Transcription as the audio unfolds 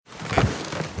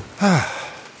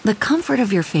The comfort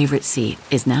of your favorite seat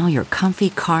is now your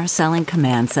comfy car selling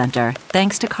command center,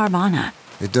 thanks to Carvana.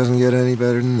 It doesn't get any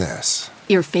better than this.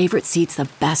 Your favorite seat's the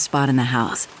best spot in the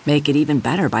house. Make it even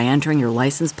better by entering your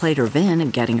license plate or VIN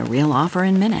and getting a real offer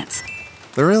in minutes.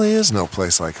 There really is no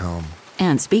place like home.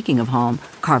 And speaking of home,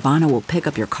 Carvana will pick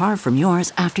up your car from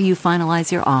yours after you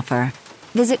finalize your offer.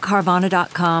 Visit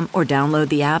Carvana.com or download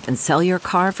the app and sell your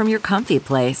car from your comfy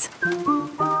place.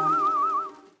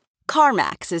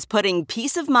 CarMax is putting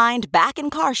peace of mind back in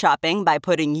car shopping by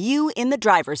putting you in the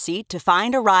driver's seat to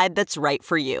find a ride that's right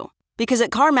for you. Because at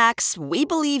CarMax, we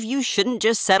believe you shouldn't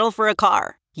just settle for a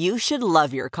car. You should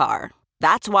love your car.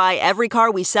 That's why every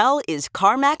car we sell is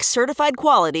CarMax certified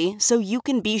quality, so you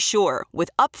can be sure with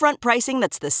upfront pricing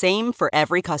that's the same for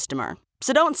every customer.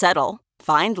 So don't settle.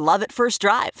 Find love at first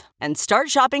drive and start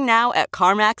shopping now at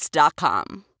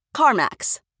CarMax.com.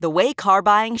 CarMax, the way car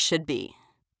buying should be.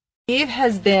 Eve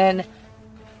has been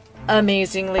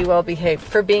amazingly well behaved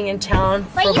for being in town.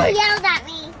 But you yelled at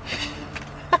me.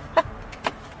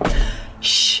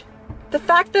 Shh. The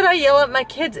fact that I yell at my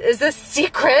kids is a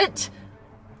secret.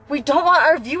 We don't want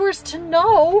our viewers to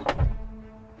know.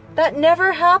 That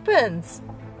never happens.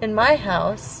 In my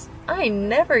house, I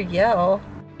never yell.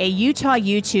 A Utah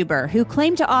YouTuber who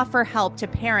claimed to offer help to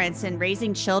parents in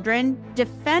raising children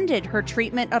defended her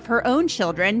treatment of her own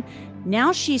children.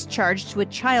 Now she's charged with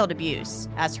child abuse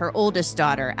as her oldest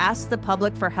daughter asks the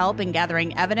public for help in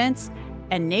gathering evidence,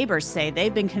 and neighbors say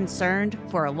they've been concerned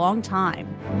for a long time.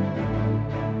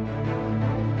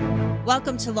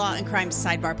 Welcome to Law and Crime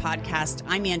Sidebar Podcast.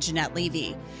 I'm Anjanette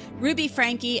Levy. Ruby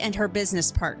Franke and her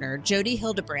business partner, Jody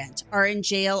Hildebrandt, are in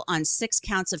jail on 6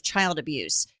 counts of child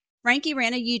abuse. Franke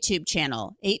ran a YouTube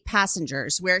channel, 8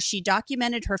 Passengers, where she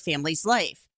documented her family's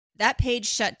life. That page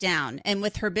shut down, and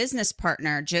with her business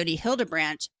partner, Jody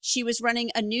Hildebrandt, she was running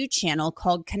a new channel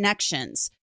called Connections.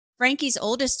 Franke's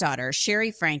oldest daughter, Sherry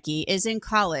Franke, is in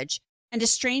college and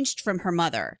estranged from her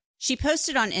mother. She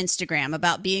posted on Instagram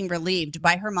about being relieved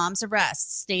by her mom's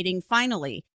arrest, stating,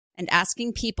 "Finally," and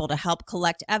asking people to help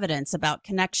collect evidence about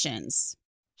Connections.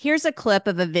 Here's a clip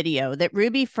of a video that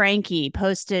Ruby Franke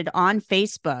posted on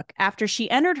Facebook. After she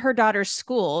entered her daughter's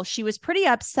school, she was pretty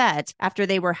upset after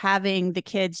they were having the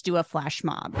kids do a flash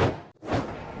mob.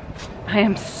 I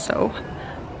am so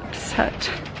upset.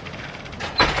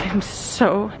 I am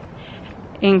so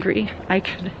angry. I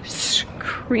could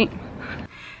scream.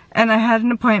 And I had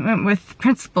an appointment with the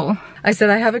principal. I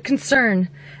said, I have a concern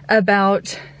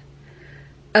about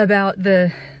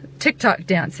the TikTok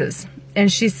dances.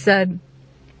 And she said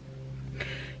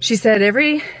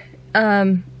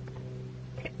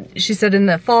in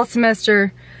the fall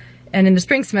semester and in the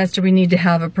spring semester, we need to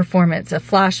have a performance. A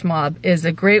flash mob is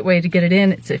a great way to get it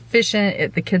in. It's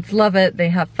efficient. The kids love it. They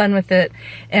have fun with it.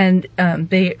 And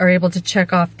they are able to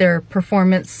check off their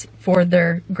performance for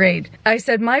their grade. I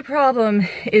said, my problem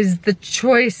is the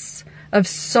choice of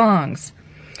songs.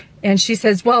 And she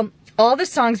says, well, all the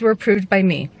songs were approved by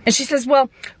me. And she says, well,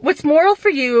 what's moral for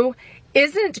you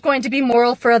isn't going to be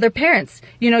moral for other parents.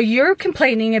 You know, you're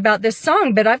complaining about this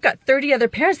song, but I've got 30 other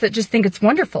parents that just think it's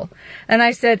wonderful. And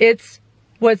I said, it's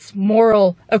what's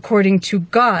moral according to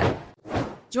God.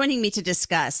 Joining me to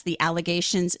discuss the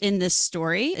allegations in this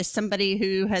story is somebody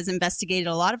who has investigated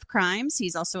a lot of crimes.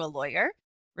 He's also a lawyer,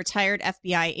 retired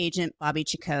FBI agent Bobby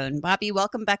Chacon. Bobby,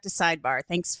 welcome back to Sidebar.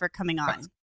 Thanks for coming on.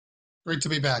 Great to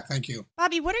be back. Thank you.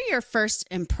 Bobby, what are your first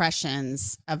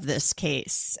impressions of this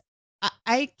case?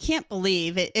 I can't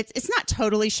believe it. It's not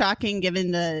totally shocking given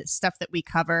the stuff that we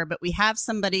cover, but we have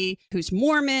somebody who's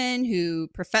Mormon, who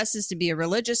professes to be a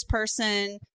religious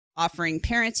person, offering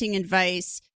parenting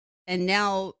advice, and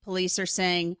now police are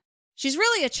saying she's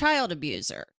really a child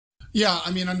abuser. Yeah,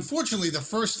 I mean, unfortunately, the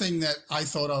first thing that I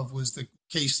thought of was the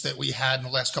case that we had in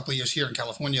the last couple of years here in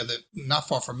California, that not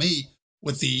far from me,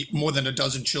 with the more than a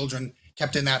dozen children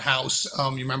kept in that house.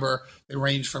 You remember they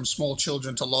ranged from small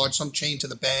children to large, some chained to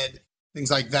the bed, things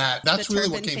like that. That's really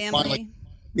what came finally.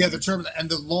 Yeah, the turban and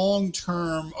the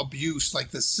long-term abuse,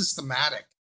 like the systematic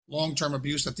long-term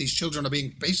abuse that these children are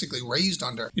being basically raised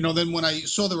under. You know, then when I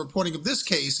saw the reporting of this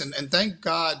case, and thank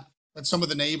God that some of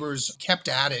the neighbors kept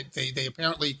at it. They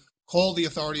apparently called the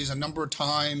authorities a number of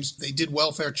times. They did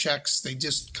welfare checks. They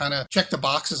just kind of checked the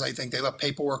boxes, I think. They left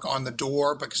paperwork on the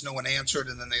door because no one answered,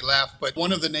 and then they left. But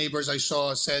one of the neighbors I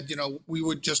saw said, you know, we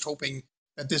were just hoping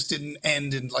that this didn't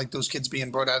end in like those kids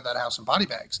being brought out of that house in body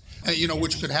bags, you know,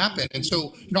 which could happen. And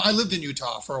so, you know, I lived in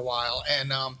Utah for a while,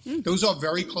 and those are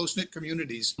very close-knit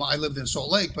communities. I lived in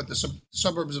Salt Lake, but the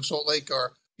suburbs of Salt Lake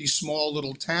are these small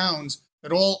little towns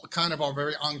that all kind of are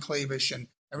very enclavish, and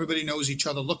Everybody knows each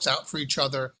other, looks out for each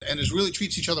other, and really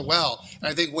treats each other well. And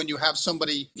I think when you have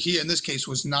somebody here, in this case,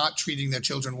 was not treating their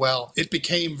children well, it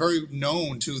became very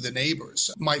known to the neighbors.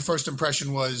 My first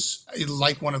impression was,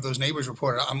 like one of those neighbors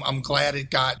reported, I'm glad it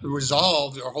got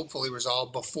resolved, or hopefully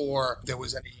resolved, before there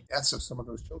was any deaths of some of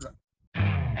those children.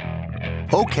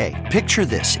 Okay, picture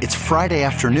this. It's Friday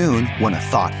afternoon when a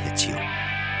thought hits you.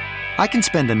 I can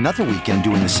spend another weekend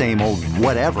doing the same old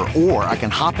whatever, or I can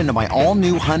hop into my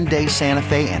all-new Hyundai Santa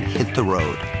Fe and hit the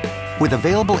road. With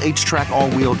available H-Track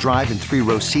all-wheel drive and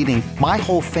 3-row seating, my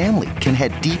whole family can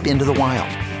head deep into the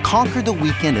wild. Conquer the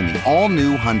weekend in the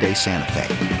all-new Hyundai Santa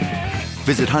Fe.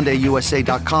 Visit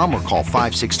HyundaiUSA.com or call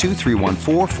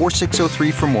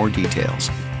 562-314-4603 for more details.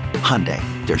 Hyundai,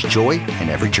 there's joy in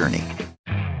every journey.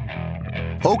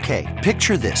 Okay,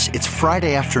 picture this. It's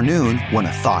Friday afternoon when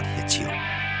a thought hits you.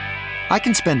 I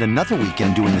can spend another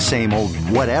weekend doing the same old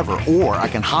whatever, or I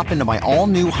can hop into my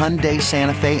all-new Hyundai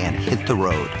Santa Fe and hit the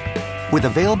road. With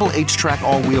available H-Track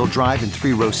all-wheel drive and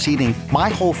 3-row seating, my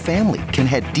whole family can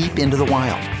head deep into the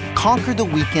wild. Conquer the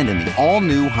weekend in the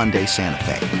all-new Hyundai Santa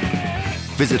Fe.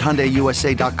 Visit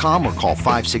HyundaiUSA.com or call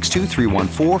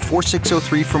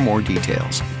 562-314-4603 for more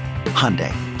details.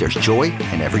 Hyundai, there's joy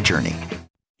in every journey.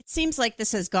 It seems like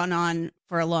this has gone on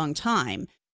for a long time.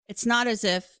 It's not as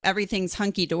if everything's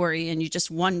hunky-dory and you just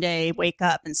one day wake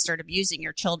up and start abusing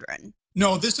your children.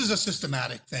 No, this is a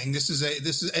systematic thing.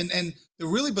 And the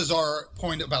really bizarre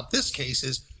point about this case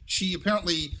is she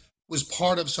apparently was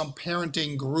part of some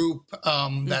parenting group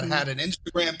that had an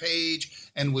Instagram page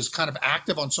and was kind of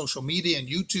active on social media and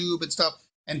YouTube and stuff.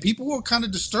 And people were kind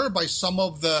of disturbed by some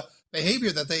of the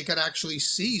behavior that they could actually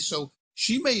see. So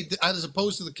she made, as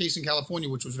opposed to the case in California,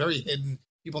 which was very hidden,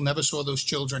 people never saw those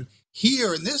children.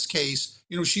 Here, in this case,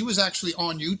 she was actually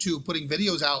on YouTube putting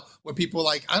videos out where people were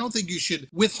like, I don't think you should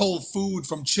withhold food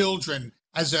from children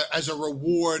as a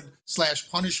reward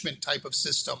 / punishment type of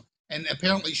system. And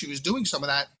apparently she was doing some of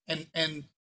that and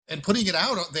putting it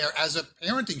out there as a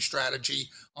parenting strategy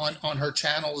on her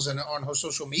channels and on her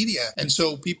social media. And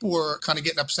so people were kind of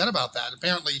getting upset about that.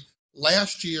 Apparently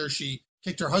last year she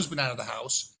kicked her husband out of the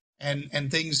house and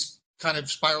things kind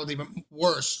of spiraled even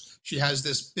worse. She has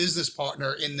this business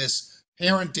partner in this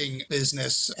parenting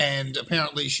business, and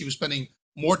apparently she was spending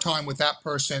more time with that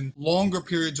person, longer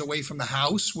periods away from the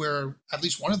house, where at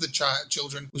least one of the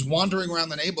children was wandering around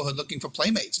the neighborhood looking for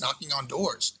playmates, knocking on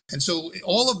doors. And so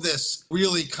all of this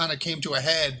really kind of came to a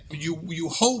head. You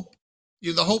hope,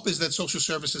 the hope is that social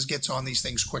services gets on these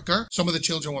things quicker. Some of the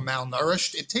children were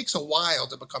malnourished. It takes a while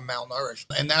to become malnourished.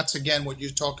 And that's, again, what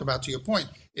you talk about to your point.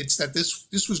 It's that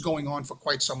this was going on for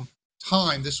quite some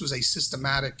time. This was a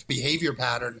systematic behavior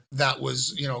pattern that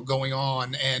was, going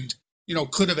on and,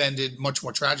 could have ended much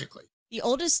more tragically. The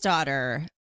oldest daughter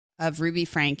of Ruby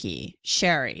Franke,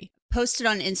 Sherry, posted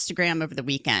on Instagram over the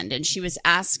weekend, and she was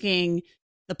asking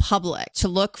the public to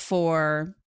look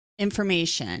for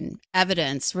information,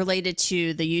 evidence related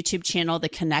to the YouTube channel, the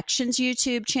Connections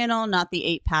YouTube channel, not the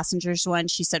 8 Passengers one.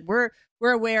 She said, we're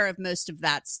aware of most of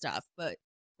that stuff, but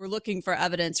we're looking for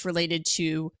evidence related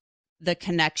to the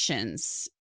Connections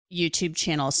YouTube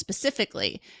channel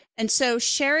specifically. And so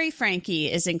Sherry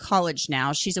Franke is in college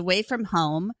now. She's away from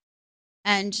home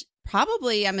and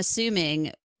probably, I'm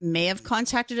assuming, may have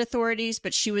contacted authorities,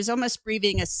 but she was almost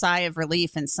breathing a sigh of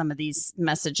relief in some of these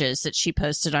messages that she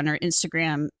posted on her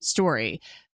Instagram story,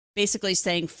 basically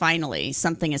saying, finally,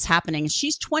 something is happening.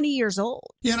 She's 20 years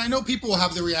old. Yeah, and I know people will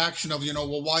have the reaction of,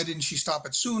 well, why didn't she stop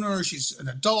it sooner? She's an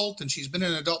adult, and she's been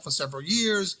an adult for several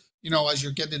years. As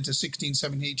you're getting into 16,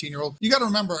 17, 18-year-old, you got to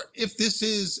remember, if this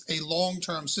is a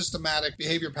long-term systematic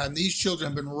behavior pattern, these children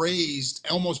have been raised,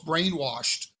 almost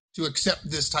brainwashed to accept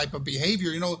this type of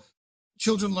behavior.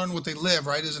 Children learn what they live,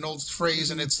 right? Is an old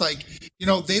phrase. And it's like,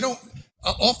 they don't,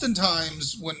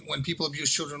 oftentimes when people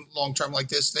abuse children long-term like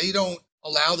this, they don't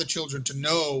allow the children to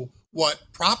know what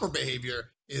proper behavior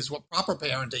is, what proper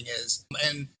parenting is.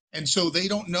 And so they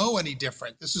don't know any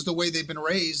different. This is the way they've been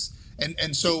raised.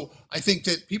 And so I think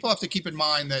that people have to keep in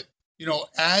mind that,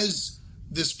 as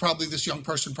this young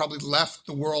person probably left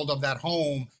the world of that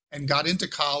home and got into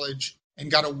college and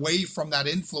got away from that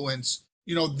influence,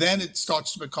 then it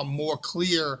starts to become more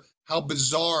clear how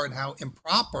bizarre and how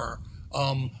improper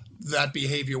that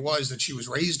behavior was that she was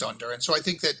raised under. And so I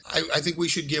think that I think we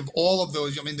should give all of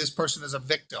those. This person is a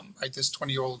victim, right? This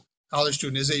 20-year-old college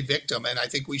student is a victim. And I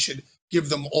think we should give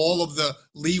them all of the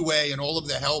leeway and all of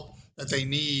the help that they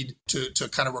need to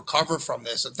kind of recover from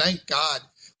this. And thank God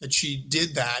that she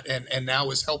did that and now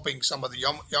is helping some of the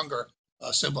younger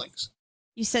siblings.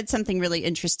 You said something really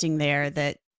interesting there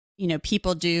that,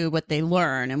 people do what they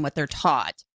learn and what they're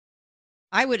taught.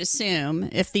 I would assume,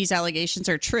 if these allegations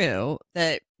are true,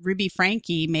 that Ruby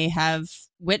Franke may have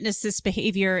witnessed this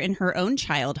behavior in her own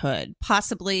childhood,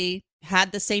 possibly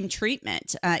had the same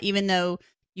treatment, even though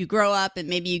you grow up and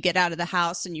maybe you get out of the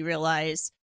house and you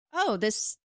realize, oh,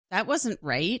 that wasn't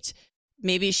right.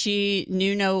 Maybe she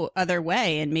knew no other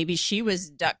way, and maybe she was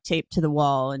duct taped to the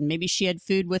wall, and maybe she had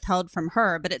food withheld from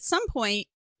her. But at some point,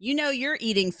 you're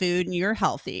eating food and you're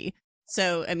healthy.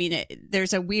 So, I mean,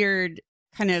 there's a weird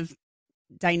kind of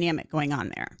dynamic going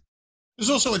on there. There's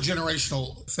also a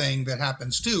generational thing that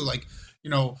happens too. Like,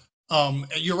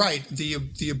 you're right.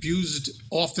 The abused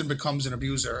often becomes an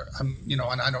abuser.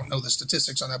 And I don't know the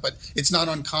statistics on that, but it's not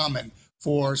uncommon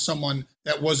for someone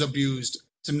that was abused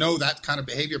to know that kind of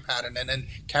behavior pattern and then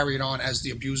carry it on as the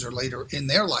abuser later in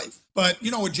their life. But,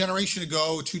 a generation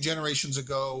ago, 2 generations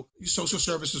ago, social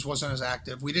services wasn't as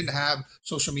active. We didn't have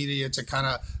social media to kind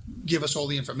of give us all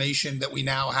the information that we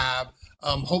now have.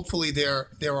 Hopefully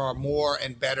there are more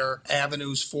and better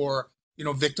avenues for,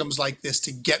 victims like this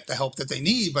to get the help that they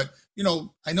need. But,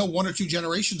 I know 1 or 2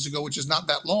 generations ago, which is not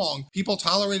that long, people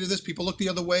tolerated this. People looked the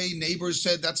other way. Neighbors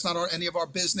said that's not any of our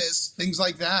business, things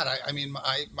like that. I mean,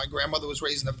 my grandmother was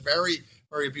raised in a very,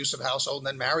 very abusive household and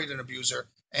then married an abuser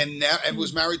and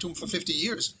was married to him for 50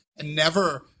 years and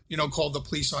never, called the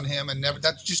police on him. And never.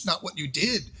 That's just not what you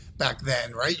did back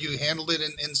then, right? You handled it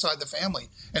inside the family.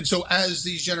 And so as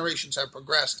these generations have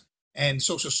progressed and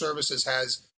social services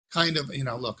has kind of,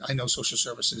 look, I know social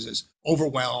services is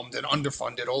overwhelmed and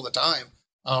underfunded all the time.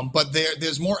 But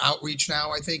there's more outreach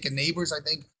now, I think, and neighbors, I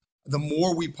think, the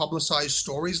more we publicize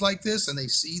stories like this and they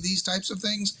see these types of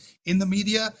things in the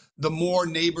media, the more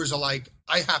neighbors are like,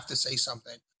 I have to say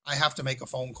something. I have to make a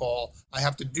phone call. I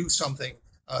have to do something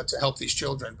to help these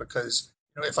children because,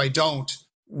 if I don't,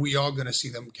 we are going to see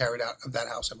them carried out of that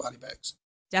house in body bags.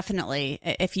 Definitely.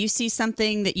 If you see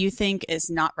something that you think is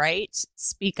not right,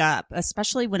 speak up,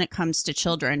 especially when it comes to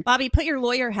children. Bobby, put your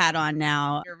lawyer hat on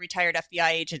now. You're a retired FBI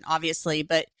agent, obviously,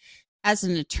 but as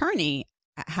an attorney,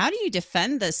 how do you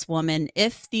defend this woman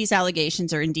if these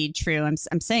allegations are indeed true?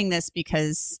 I'm saying this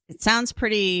because it sounds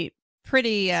pretty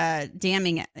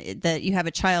damning that you have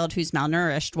a child who's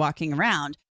malnourished walking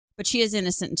around, but she is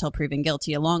innocent until proven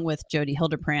guilty, along with Jody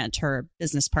Hildebrandt, her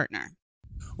business partner.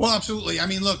 Well, absolutely. I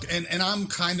mean, look, and I'm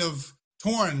kind of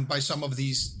torn by some of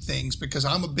these things because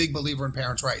I'm a big believer in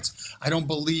parents' rights. I don't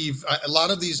believe a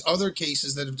lot of these other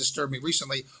cases that have disturbed me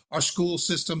recently are school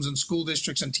systems and school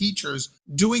districts and teachers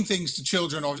doing things to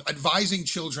children or advising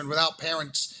children without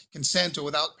parents' consent or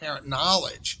without parent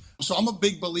knowledge. So I'm a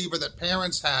big believer that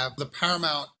parents have the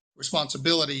paramount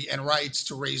responsibility and rights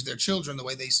to raise their children the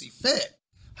way they see fit.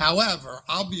 However,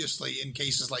 obviously, in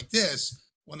cases like this,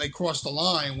 when they cross the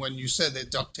line, when you said they're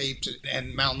duct taped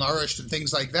and malnourished and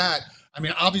things like that, I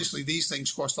mean, obviously these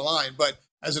things cross the line. But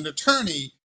as an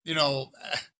attorney,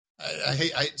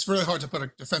 it's really hard to put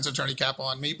a defense attorney cap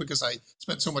on me because I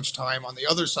spent so much time on the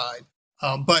other side.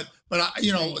 But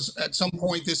at some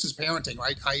point, this is parenting,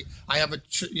 right? I have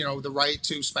the right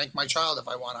to spank my child if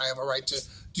I want. I have a right to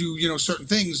do, certain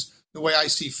things the way I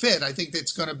see fit. I think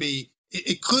it's going to be,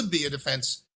 it could be a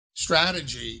defense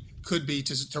strategy, could be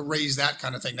to raise that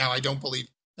kind of thing. Now, I don't believe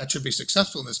that should be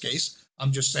successful in this case.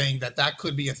 I'm just saying that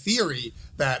could be a theory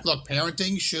that, look,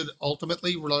 parenting should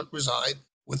ultimately reside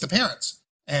with the parents.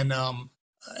 And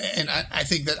I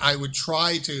think that I would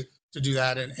try to do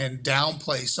that and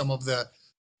downplay some of the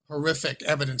horrific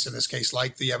evidence in this case,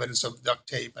 like the evidence of duct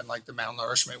tape and like the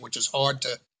malnourishment, which is hard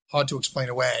to explain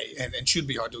away and should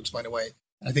be hard to explain away.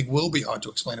 I think will be hard to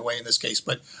explain away in this case.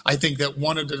 But I think that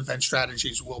one of the defense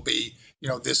strategies will be,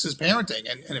 this is parenting.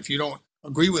 And if you don't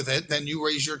agree with it, then you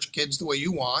raise your kids the way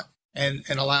you want and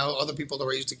allow other people to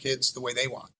raise the kids the way they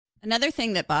want. Another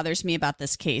thing that bothers me about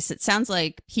this case, it sounds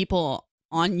like people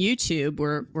on YouTube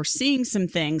were seeing some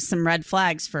things, some red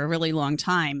flags for a really long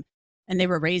time. And they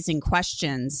were raising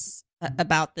questions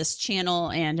about this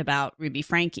channel and about Ruby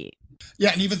Franke.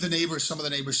 Yeah, and even some of the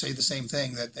neighbors say the same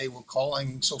thing, that they were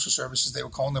calling social services, they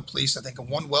were calling the police. I think in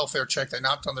one welfare check, they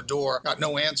knocked on the door, got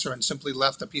no answer, and simply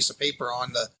left a piece of paper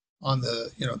on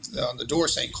the door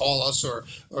saying, call us or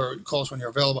call us when you're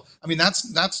available. I mean,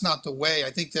 that's not the way. I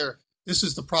think this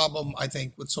is the problem, I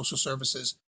think, with social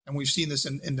services. And we've seen this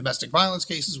in domestic violence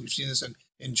cases. We've seen this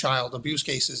in child abuse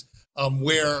cases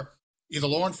where either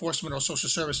law enforcement or social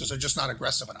services are just not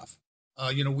aggressive enough.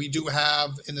 We do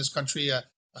have in this country a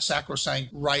sacrosanct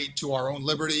right to our own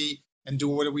liberty and do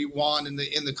what we want in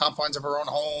the confines of our own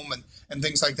home and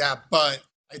things like that. But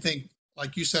I think,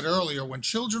 like you said earlier, when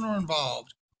children are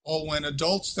involved or when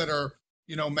adults that are,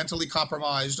 mentally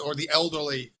compromised or the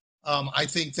elderly, I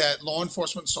think that law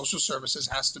enforcement and social services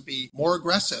has to be more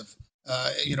aggressive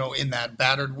in that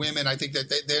battered women. I think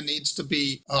that there needs to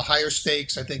be higher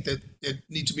stakes. I think that it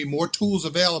needs to be more tools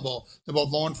available to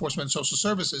both law enforcement and social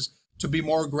services to be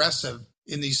more aggressive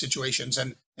in these situations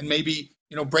and maybe,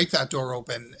 break that door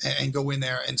open and go in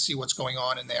there and see what's going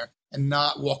on in there and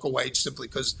not walk away simply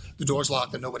because the door's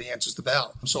locked and nobody answers the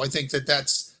bell. So I think that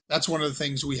that's one of the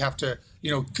things we have to,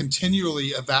 continually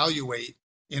evaluate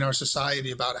in our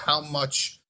society about how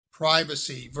much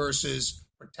privacy versus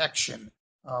protection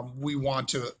we want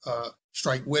to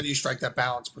strike. Where do you strike that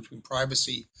balance between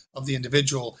privacy of the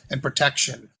individual and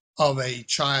protection of a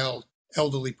child,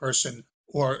 elderly person,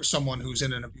 or someone who's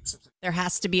in an abusive situation? There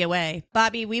has to be a way.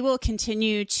 Bobby, we will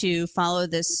continue to follow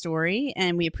this story,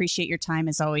 and we appreciate your time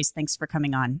as always. Thanks for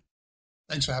coming on.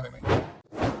 Thanks for having me.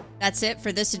 That's it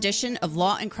for this edition of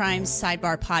Law and Crime's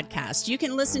Sidebar Podcast. You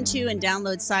can listen to and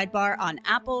download Sidebar on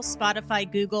Apple, Spotify,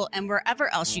 Google, and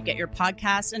wherever else you get your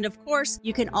podcasts. And of course,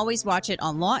 you can always watch it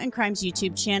on Law and Crime's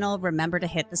YouTube channel. Remember to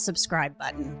hit the subscribe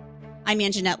button. I'm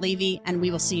Anjanette Levy, and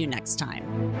we will see you next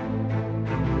time.